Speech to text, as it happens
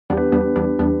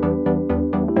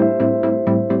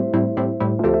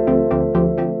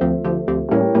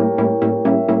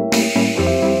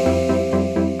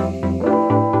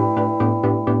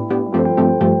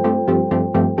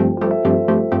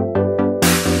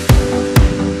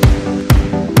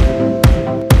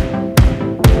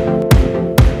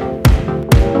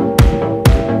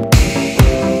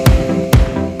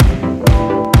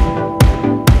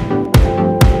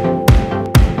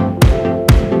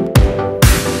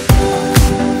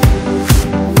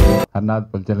హర్నాథ్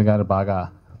పుల్చెల్ గారు బాగా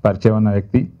పరిచయం ఉన్న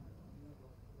వ్యక్తి.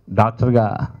 డాక్టర్గా,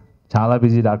 చాలా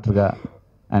బిజీ డాక్టర్గా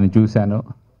ఆయన చూశాను.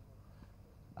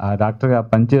 ఆ డాక్టర్గా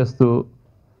పనిచేస్తూ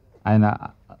ఆయన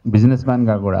బిజినెస్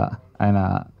మ్యాన్గా కూడా ఆయన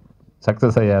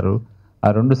సక్సెస్ అయ్యారు. ఆ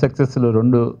 2 సక్సెస్లు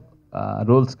 2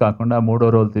 రోల్స్ కాకుండా 3వ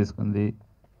రోల్ తీసుకుంది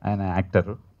ఆయన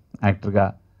యాక్టర్గా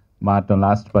మారటం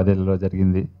లాస్ట్ 10 ఏళ్ళలో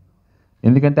జరిగింది.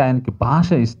 ఎందుకంటే ఆయనకి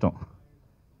భాష ఇష్టం.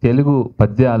 తెలుగు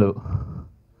పద్యాలు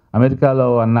అమెరికాలో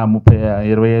అన్న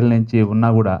 20 ఏళ్ళ నుంచి ఉన్నా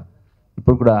కూడా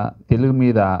ఇప్పుడు కూడా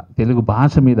తెలుగు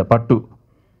భాష మీద పట్టు.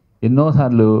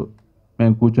 ఎన్నోసార్లు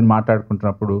మేము కూర్చుని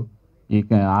మాట్లాడుకుంటున్నప్పుడు ఈ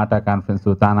ఆటా కాన్ఫరెన్స్,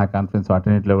 తానా కాన్ఫరెన్స్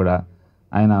వాటన్నిటిలో కూడా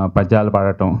ఆయన పద్యాలు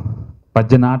పాడటం,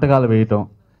 పద్య నాటకాలు వేయటం,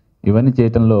 ఇవన్నీ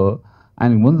చేయటంలో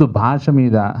ఆయనకు ముందు భాష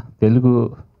మీద, తెలుగు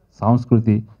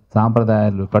సంస్కృతి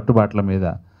సాంప్రదాయాలు కట్టుబాట్ల మీద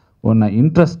ఉన్న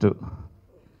ఇంట్రెస్ట్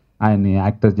ఆయన్ని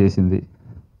యాక్టర్ చేసింది.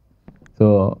 సో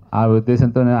ఆ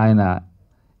ఉద్దేశంతోనే ఆయన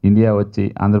ఇండియా వచ్చి,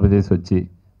 ఆంధ్రప్రదేశ్ వచ్చి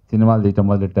సినిమాలు తీయటం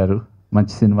మొదలెట్టారు.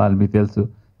 మంచి సినిమాలు, మీకు తెలుసు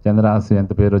చంద్రహాసు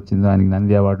ఎంత పేరు వచ్చిందో, ఆయనకి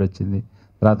నంది అవార్డు వచ్చింది.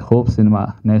 తర్వాత హోప్ సినిమా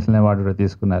నేషనల్ అవార్డు కూడా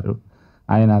తీసుకున్నారు.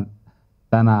 ఆయన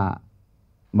తన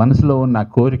మనసులో ఉన్న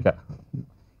కోరిక,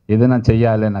 ఏదైనా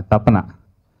చెయ్యాలి అన్న తపన,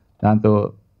 దాంతో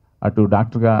అటు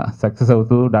డాక్టర్గా సక్సెస్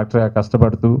అవుతూ, డాక్టర్గా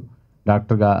కష్టపడుతూ,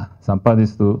 డాక్టర్గా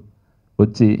సంపాదిస్తూ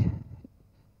వచ్చి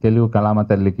తెలుగు కళామ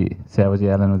తల్లికి సేవ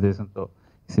చేయాలనే ఉద్దేశంతో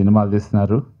సినిమాలు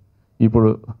తీస్తున్నారు. ఇప్పుడు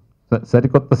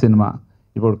సరికొత్త సినిమా,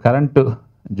 ఇప్పుడు కరెంటు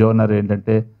జోనర్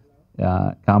ఏంటంటే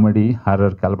కామెడీ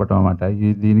హారర్ కలపటం అన్నమాట.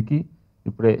 దీనికి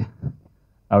ఇప్పుడే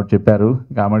ఆవిడ చెప్పారు,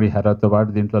 కామెడీ హారర్తో పాటు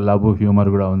దీంట్లో లవ్, హ్యూమర్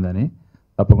కూడా ఉందని.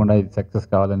 తప్పకుండా ఇది సక్సెస్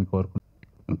కావాలని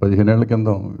కోరుకుంటున్నాను. 15 ఏళ్ల కింద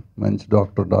మంచి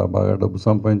డాక్టర్, బాగా డబ్బు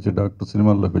సంపాదించే డాక్టర్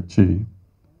సినిమాల్లోకి వచ్చి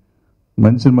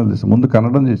మంచి సినిమాలు చేశారు. ముందు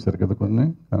కన్నడం చేశారు కదా కొన్ని.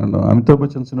 కన్నడ అమితాబ్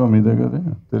బచ్చన్ సినిమా మీదే కదా,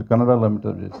 కన్నడలో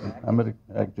అమితాబ్ చేసింది, అమెరికా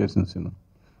యాక్ట్ చేసిన సినిమా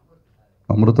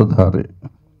అమృతధారే,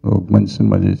 ఒక మంచి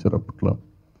సినిమా చేశారు అప్పట్లో.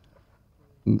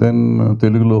 దెన్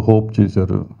తెలుగులో హోప్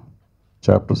చేశారు,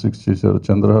 చాప్టర్ 6 చేశారు,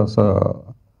 చంద్రహాస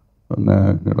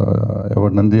ఇక్కడ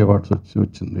నంది అవార్డ్స్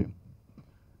వచ్చింది.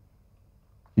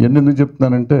 ఇవన్నీ ఎందుకు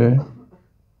చెప్తున్నానంటే,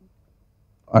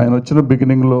 ఆయన వచ్చిన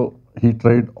బిగినింగ్లో he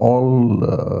tried all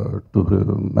to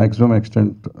maximum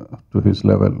extent to his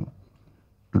level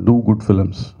to do good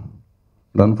films.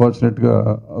 But unfortunately,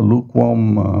 a lukewarm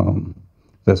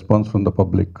response from the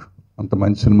public. అంత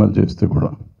మంచి సినిమాలు చేస్తే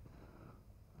కూడా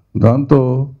దాంతో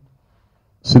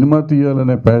సినిమా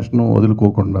తీయాలనే ప్యాషన్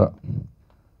వదులుకోకుండా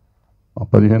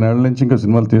 15 ఏళ్ళ నుంచి ఇంకా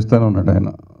సినిమాలు తీస్తూనే ఉన్నాడు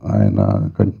ఆయన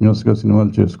కంటిన్యూస్గా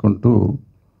సినిమాలు చేసుకుంటూ,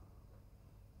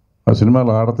 ఆ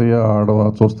సినిమాలు ఆడతాయా ఆడవా,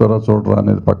 చూస్తారా చూడరా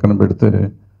అనేది పక్కన పెడితే,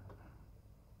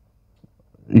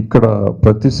 ఇక్కడ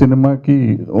ప్రతి సినిమాకి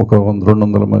ఒక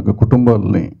 100-200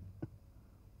 కుటుంబాలని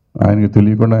ఆయనకి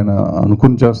తెలియకుండా ఆయన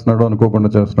అనుకుని చేస్తున్నాడో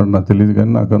అనుకోకుండా చేస్తున్నాడో నాకు తెలియదు,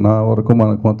 కానీ నా వరకు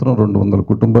మనకు మాత్రం 200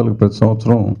 కుటుంబాలకు ప్రతి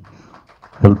సంవత్సరం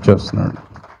హెల్ప్ చేస్తున్నాడు.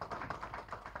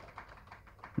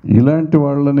 ఇలాంటి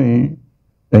వాళ్ళని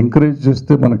ఎంకరేజ్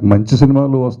చేస్తే మనకు మంచి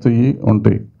సినిమాలు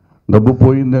ఉంటాయి. డబ్బు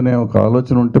పోయిందనే ఒక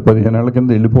ఆలోచన ఉంటే 15 ఏళ్ల కింద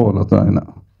వెళ్ళిపోవాలి ఆయన.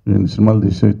 నేను సినిమాలు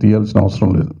తీయాల్సిన అవసరం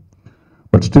లేదు.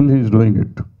 But still he's doing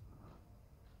it.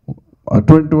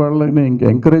 అటువంటి వాళ్ళని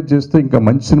ఎంకరేజ్ చేస్తే ఇంకా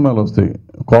మంచి సినిమాలు వస్తాయి.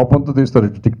 కోపంతో తీస్తారు,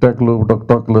 టిక్ టాక్లు,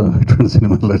 టొక్టాక్లు, ఇటువంటి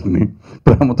సినిమాలన్నీ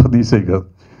ప్రేమతో తీసే కాదు.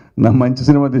 నా మంచి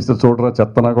సినిమా తీస్తే చూడరా,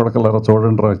 చెత్త నా కొడకలరా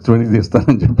చూడండి రా, ఇటువంటి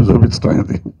తీస్తానని చెప్పి చూపించడం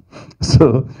అది. సో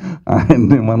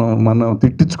ఆయన్ని మనం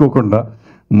తిట్టించుకోకుండా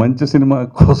మంచి సినిమా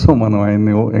కోసం మనం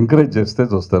ఆయన్ని ఎంకరేజ్ చేస్తే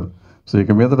చూస్తారు. సో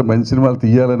ఇక మీదట మంచి సినిమాలు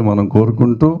తీయాలని మనం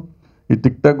కోరుకుంటూ, ఈ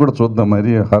టిక్ టాక్ కూడా చూద్దాం.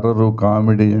 మరి హర్రరు,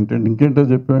 కామెడీ ఏంటంటే ఇంకేంటో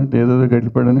చెప్పామంటే ఏదేదో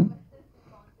గడిపాడని,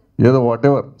 ఏదో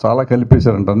వాటెవర్ చాలా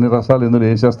కలిపేశారంట. అన్ని రసాలు ఎందులో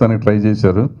వేసేస్తానికి ట్రై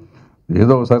చేశారు.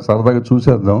 ఏదో ఒకసారి సరదాగా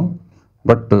చూసేద్దాం.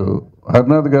 బట్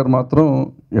హర్నాథ్ గారు మాత్రం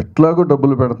ఎట్లాగో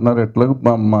డబ్బులు పెడుతున్నారు, ఎట్లాగో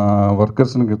మా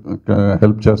వర్కర్స్ని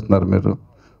హెల్ప్ చేస్తున్నారు మీరు.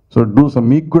 సో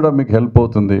మీకు కూడా మీకు హెల్ప్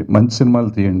అవుతుంది. మంచి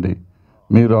సినిమాలు తీయండి.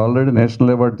 మీరు ఆల్రెడీ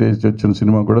నేషనల్ అవార్డు వచ్చిన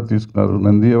సినిమా కూడా తీసుకున్నారు,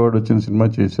 నంది అవార్డు వచ్చిన సినిమా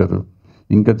చేశారు.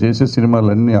 ఇంకా చేసే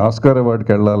సినిమాలన్నీ ఆస్కార్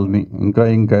అవార్డుకి వెళ్ళాలని,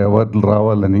 ఇంకా అవార్డులు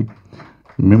రావాలని,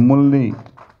 మిమ్మల్ని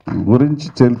గురించి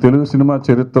తెలుగు సినిమా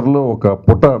చరిత్రలో ఒక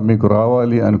పుట మీకు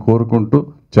రావాలి అని కోరుకుంటూ,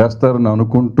 చేస్తారని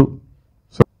అనుకుంటూ,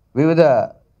 వివిధ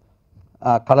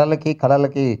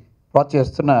కళలకి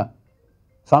ప్రోత్సహిస్తున్న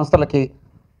సంస్థలకి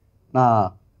నా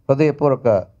హృదయపూర్వక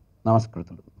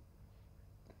నమస్కృతులు.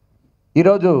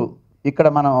 ఈరోజు ఇక్కడ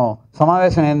మనం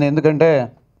సమావేశం అయింది ఎందుకంటే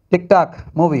టిక్ టాక్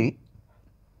మూవీ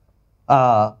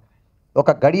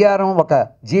ఒక గడియారం, ఒక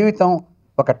జీవితం,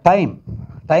 ఒక టైం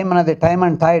అనేది time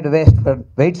and Tide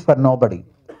weights for no body.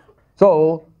 So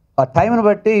ఆ టైంని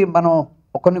బట్టి మనం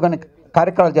కొన్ని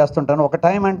కార్యక్రమాలు చేస్తుంటాను. ఒక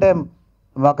టైం అంటే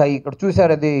ఇక్కడ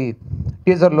చూశారు, అది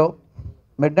టీజర్లో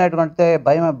మిడ్ నైట్ కొంటే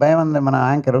భయం భయం ఉంది మన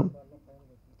యాంకరు.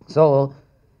 సో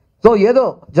సో ఏదో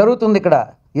జరుగుతుంది ఇక్కడ,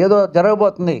 ఏదో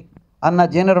జరగబోతుంది అన్న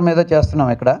జేనర్ మీద చేస్తున్నాం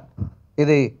ఇక్కడ.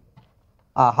 ఇది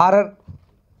హారర్,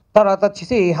 తర్వాత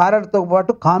వచ్చేసి హారర్తో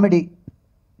పాటు కామెడీ,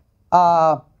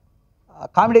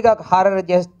 కామెడీగా హారర్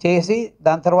చేసి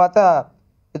దాని తర్వాత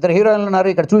ఇద్దరు హీరోయిన్లు ఉన్నారు.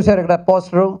 ఇక్కడ చూశారు, ఇక్కడ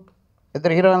పోస్టరు,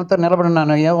 ఇద్దరు హీరోయిన్లతో నిలబడి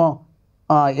ఉన్నాను. ఏమో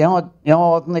ఏమో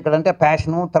అవుతుంది ఇక్కడ అంటే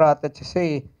ప్యాషను, తర్వాత వచ్చేసి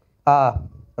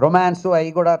రొమాన్సు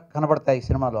అవి కూడా కనబడతాయి ఈ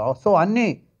సినిమాలో. సో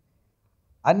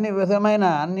అన్ని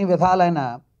విధాలైన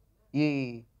ఈ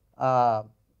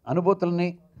అనుభూతుల్ని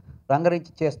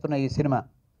రంగరించి చేస్తున్న ఈ సినిమా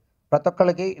ప్రతి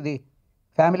ఒక్కళ్ళకి ఇది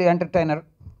ఫ్యామిలీ ఎంటర్టైనర్.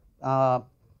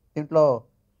 దీంట్లో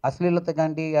అశ్లీలత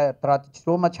కానీ, తర్వాత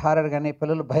సో మచ్ హారర్ కానీ,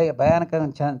 పిల్లలు భయానక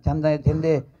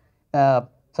చెందే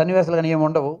సన్నివేశాలు కానీ ఏమి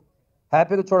ఉండవు.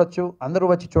 హ్యాపీగా చూడొచ్చు, అందరూ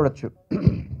వచ్చి చూడొచ్చు.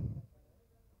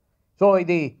 సో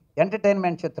ఇది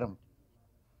ఎంటర్టైన్మెంట్ చిత్రం.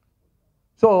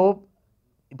 సో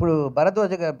ఇప్పుడు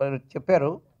భరద్వాజ గారు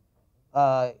చెప్పారు,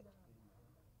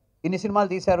 ఇన్ని సినిమాలు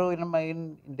తీశారు,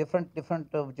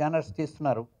 డిఫరెంట్ జానర్స్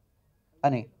తీస్తున్నారు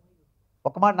అని.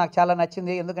 ఒక మాట నాకు చాలా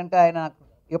నచ్చింది, ఎందుకంటే ఆయన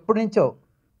ఎప్పటి నుంచో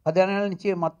 10 ఏళ్ళ నుంచి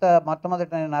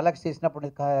మొట్టమొదటి నేను అలెక్స్ తీసినప్పుడు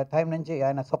టైం నుంచి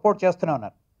ఆయన సపోర్ట్ చేస్తూనే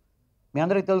ఉన్నారు. మీ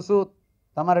అందరికీ తెలుసు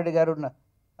తమ్మారెడ్డి గారు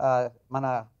మన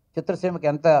చిత్రసీమకి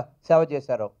ఎంత సేవ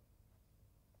చేశారో.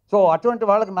 సో అటువంటి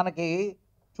వాళ్ళకి మనకి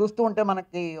చూస్తూ ఉంటే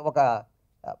మనకి ఒక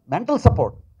మెంటల్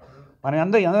సపోర్ట్, మనం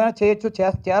ఏదైనా చేయొచ్చు,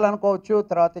 చేయాలనుకోవచ్చు,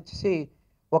 తర్వాత వచ్చేసి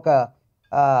ఒక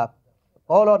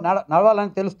కోలో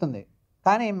నడవాలని తెలుస్తుంది.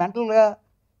 కానీ మెంటల్గా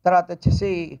తర్వాత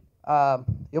వచ్చేసి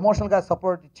ఎమోషనల్గా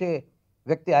సపోర్ట్ ఇచ్చే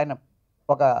వ్యక్తి ఆయన.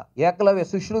 ఒక ఏకలవ్య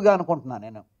శిష్యుడుగా అనుకుంటున్నాను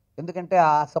నేను, ఎందుకంటే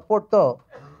ఆ సపోర్ట్తో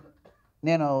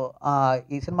నేను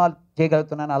ఈ సినిమాలు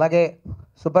చేయగలుగుతున్నాను. అలాగే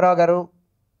సుబ్బారావు గారు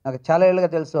నాకు చాలా ఏళ్ళుగా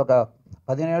తెలుసు, ఒక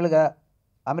 15 ఏళ్ళుగా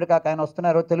అమెరికాకి ఆయన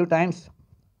వస్తున్నారు.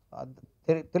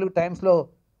 తెలుగు టైమ్స్లో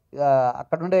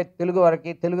అక్కడ ఉండే తెలుగు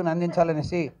వారికి తెలుగుని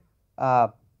అందించాలనేసి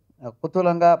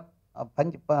కుతూహలంగా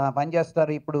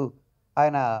పనిచేస్తారు. ఇప్పుడు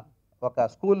ఆయన ఒక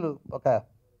స్కూల్, ఒక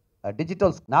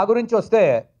డిజిటల్ నా గురించి వస్తే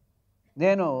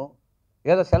నేను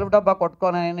ఏదో సెల్ఫ్ డబ్బా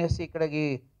కొట్టుకోననేసి ఇక్కడికి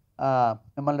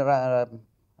మిమ్మల్ని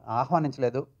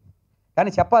ఆహ్వానించలేదు. కానీ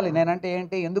చెప్పాలి నేనంటే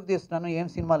ఏంటి, ఎందుకు తీస్తున్నాను, ఏం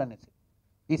సినిమాలు అనేసి.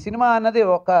 ఈ సినిమా అన్నది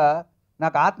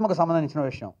నాకు ఆత్మకు సంబంధించిన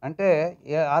విషయం. అంటే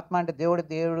ఆత్మ అంటే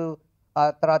దేవుడు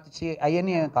తర్వాత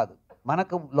అవన్నీ ఏం కాదు,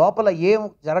 మనకు లోపల ఏం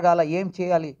జరగాల, ఏం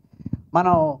చేయాలి,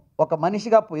 మనం ఒక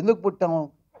మనిషిగా ఎందుకు పుట్టాము,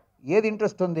 ఏది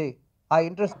ఇంట్రెస్ట్ ఉంది, ఆ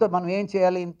ఇంట్రెస్ట్తో మనం ఏం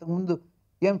చేయాలి, ఇంతకు ముందు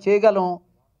ఏం చేయగలం,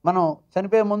 మనం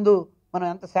చనిపోయే ముందు మనం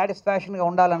ఎంత సాటిస్ఫాక్షన్గా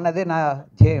ఉండాలన్నదే నా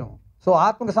ధ్యేయం. సో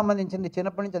ఆత్మకు సంబంధించింది,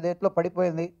 చిన్నప్పటి నుంచి అదేట్లో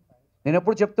పడిపోయింది. నేను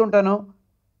ఎప్పుడు చెప్తుంటాను,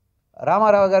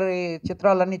 రామారావు గారి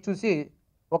చిత్రాలన్నీ చూసి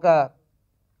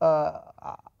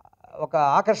ఒక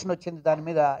ఆకర్షణ వచ్చింది దాని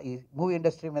మీద, ఈ మూవీ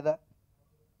ఇండస్ట్రీ మీద.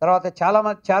 తర్వాత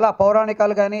చాలా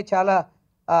పౌరాణికాలు కానీ, చాలా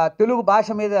తెలుగు భాష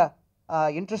మీద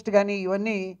ఇంట్రెస్ట్ కానీ,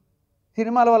 ఇవన్నీ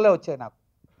సినిమాల వల్లే వచ్చాయి నాకు.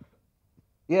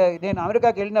 నేను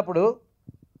అమెరికాకి వెళ్ళినప్పుడు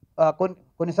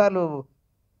కొన్నిసార్లు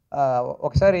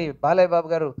ఒకసారి బాలయ్య బాబు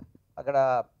గారు అక్కడ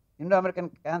ఇండో అమెరికన్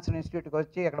క్యాన్సర్ ఇన్స్టిట్యూట్కి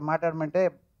వచ్చి అక్కడ మాట్లాడమంటే,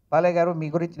 బాలయ్య గారు మీ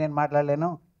గురించి నేను మాట్లాడలేను,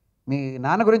 మీ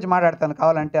నాన్న గురించి మాట్లాడతాను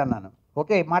కావాలంటే అన్నాను.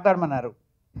 ఓకే మాట్లాడమన్నారు.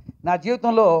 నా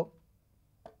జీవితంలో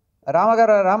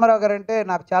రామారావు గారు అంటే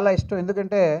నాకు చాలా ఇష్టం.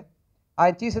 ఎందుకంటే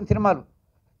ఆయన తీసిన సినిమాలు,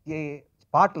 ఈ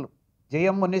పాటలు,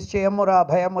 జయమ్ము నిశ్చయమ్ము రా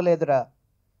భయము లేదురా,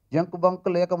 జంకు బంకు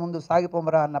లేకముందు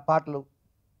సాగిపోమరా అన్న పాటలు,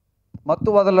 మత్తు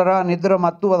వదలరా నిద్ర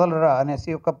మత్తు వదలరా అనేసి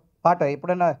ఒక పాట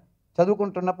ఎప్పుడైనా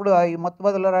చదువుకుంటున్నప్పుడు ఈ మత్తు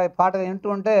వదలరా పాట వింటూ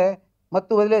ఉంటే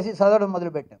మత్తు వదిలేసి చదవడం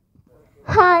మొదలుపెట్టాం.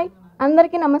 హాయ్,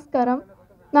 అందరికీ నమస్కారం.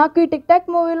 నాకు ఈ టిక్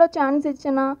టాక్ మూవీలో ఛాన్స్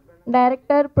ఇచ్చిన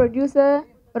director, producer,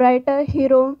 writer,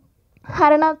 hero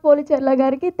Haranath Policherla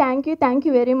గారికి థ్యాంక్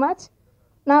యూ వెరీ మచ్.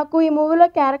 నాకు ఈ మూవీలో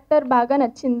క్యారెక్టర్ బాగా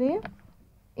నచ్చింది.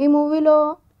 ఈ మూవీలో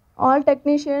ఆల్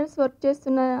టెక్నీషియన్స్ వర్క్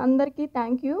చేస్తున్న అందరికీ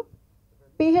థ్యాంక్ యూ.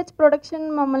 పిహెచ్ ప్రొడక్షన్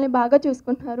మమ్మల్ని బాగా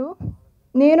చూసుకుంటున్నారు.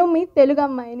 నేను మీ తెలుగు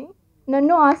అమ్మాయిని,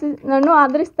 నన్ను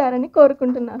ఆదరిస్తారని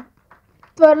కోరుకుంటున్నాను.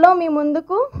 త్వరలో మీ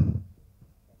ముందుకు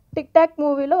టిక్ టాక్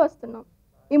మూవీలో వస్తున్నాం.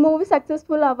 ఈ మూవీ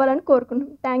సక్సెస్ఫుల్ అవ్వాలని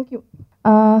కోరుకుంటున్నాం. Thank you.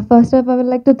 First up, I would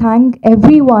like to thank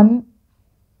everyone,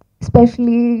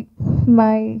 especially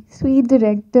my sweet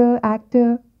director, actor,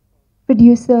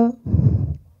 producer.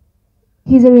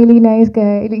 He's a really nice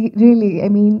guy. Really, I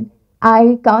mean,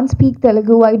 I can't speak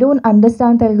Telugu. I don't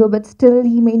understand Telugu, but still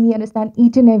he made me understand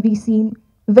each and every scene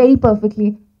very perfectly.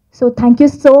 So thank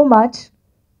you so much.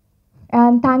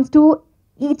 And thanks to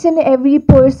each and every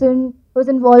person who's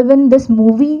involved in this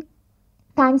movie.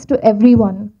 Thanks to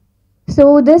everyone. So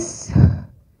this,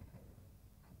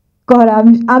 God,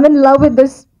 I'm in love with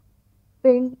this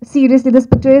thing. Seriously, this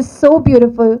picture is so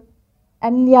beautiful.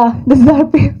 And yeah, this is our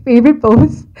favorite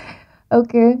pose.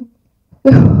 Okay.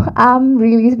 I'm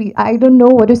really sweet. I don't know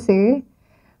what to say,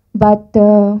 but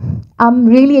I'm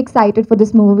really excited for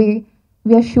this movie.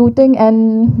 We are shooting,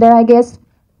 and there are, I guess,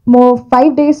 more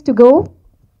 5 days to go.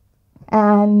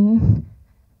 And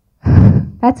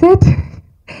that's it.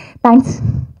 Thanks.